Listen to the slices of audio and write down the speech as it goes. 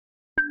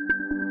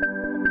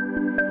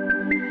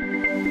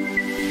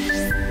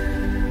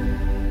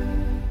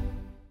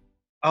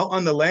out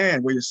on the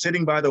land where you're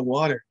sitting by the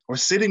water or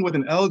sitting with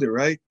an elder,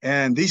 right?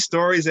 And these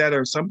stories that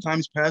are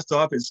sometimes passed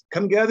off is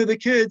come gather the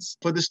kids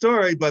for the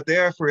story, but they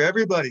are for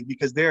everybody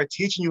because they are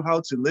teaching you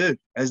how to live,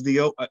 as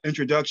the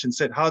introduction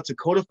said, how to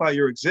codify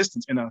your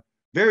existence in a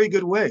very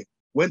good way,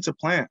 when to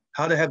plant,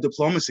 how to have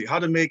diplomacy, how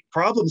to make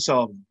problem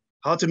solving,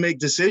 how to make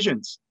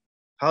decisions,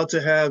 how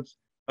to have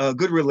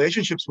good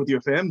relationships with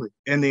your family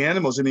and the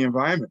animals and the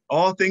environment.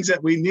 All things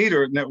that we need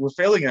or that we're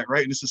failing at,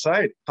 right, in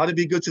society. How to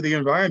be good to the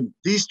environment.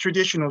 These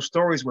traditional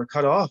stories were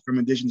cut off from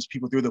Indigenous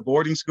people through the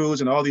boarding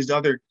schools and all these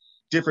other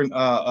different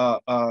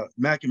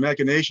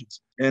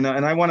machinations. And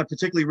I want to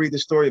particularly read the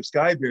story of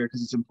Sky Bear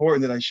because it's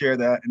important that I share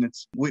that. And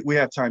we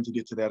have time to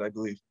get to that, I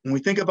believe. When we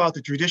think about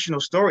the traditional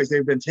stories,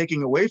 they've been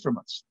taking away from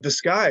us. The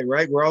sky,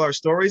 right, where all our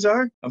stories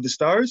are of the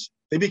stars,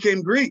 they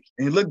became Greek.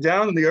 And you look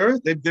down on the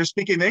earth, they're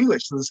speaking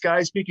English. So the sky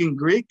is speaking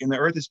Greek and the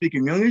earth is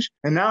speaking English.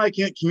 And now I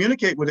can't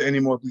communicate with it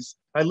anymore because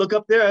I look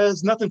up there,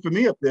 there's nothing for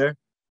me up there.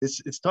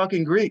 It's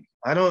talking Greek.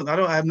 I don't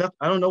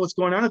know what's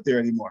going on up there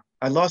anymore.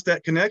 I lost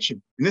that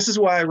connection. And this is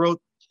why I wrote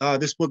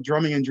this book,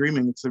 Drumming and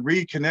Dreaming. It's to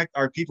reconnect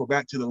our people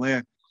back to the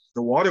land.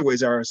 The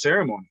waterways are a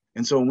ceremony.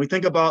 And so when we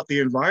think about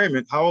the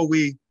environment, how are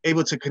we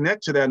able to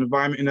connect to that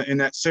environment in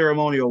that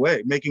ceremonial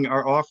way, making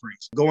our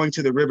offerings, going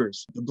to the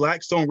rivers? The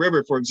Blackstone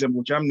River, for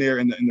example, which I'm near,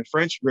 in the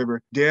French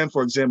River Dam,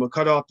 for example,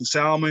 cut off the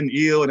salmon,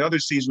 eel, and other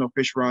seasonal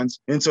fish runs.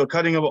 And so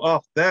cutting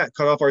off that,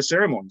 cut off our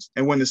ceremonies.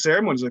 And when the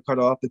ceremonies are cut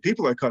off, the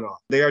people are cut off.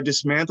 They are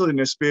dismantled and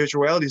their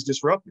spirituality is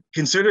disrupted.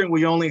 Considering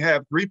we only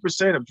have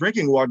 3% of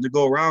drinking water to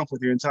go around for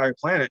the entire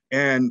planet,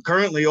 and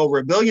currently over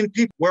 1 billion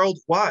people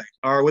worldwide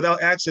are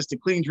without access to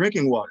clean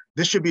drinking water.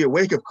 This should be a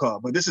wake-up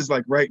call, but this is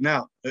like right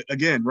now,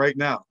 right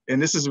now.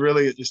 And this is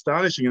really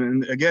astonishing.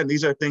 And again,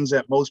 these are things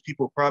that most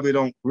people probably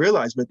don't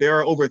realize, but there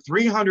are over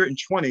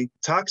 320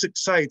 toxic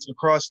sites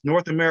across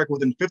North America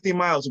within 50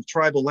 miles of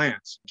tribal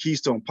lands.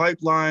 Keystone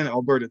Pipeline,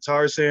 Alberta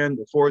tar sand,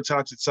 the Ford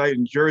toxic site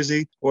in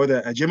Jersey, or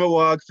the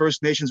Ajimawag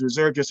First Nations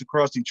Reserve just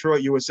across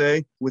Detroit,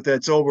 USA, with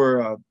that's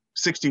over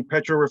 60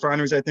 petro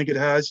refineries, I think it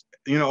has.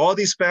 You know, all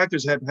these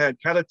factors have had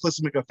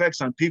cataclysmic effects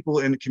on people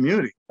in the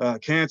community.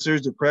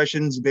 Cancers,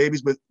 depressions,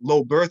 babies with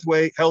low birth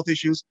weight, health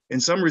issues. In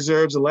some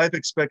reserves, the life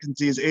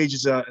expectancy is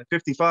ages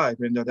 55,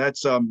 and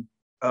that's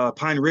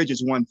Pine Ridge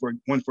is one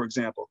for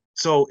example.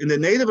 So in the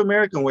Native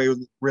American way,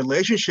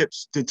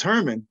 relationships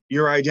determine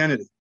your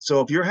identity.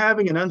 So if you're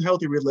having an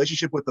unhealthy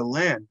relationship with the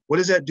land, what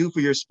does that do for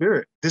your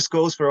spirit? This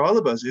goes for all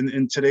of us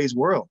in today's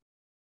world.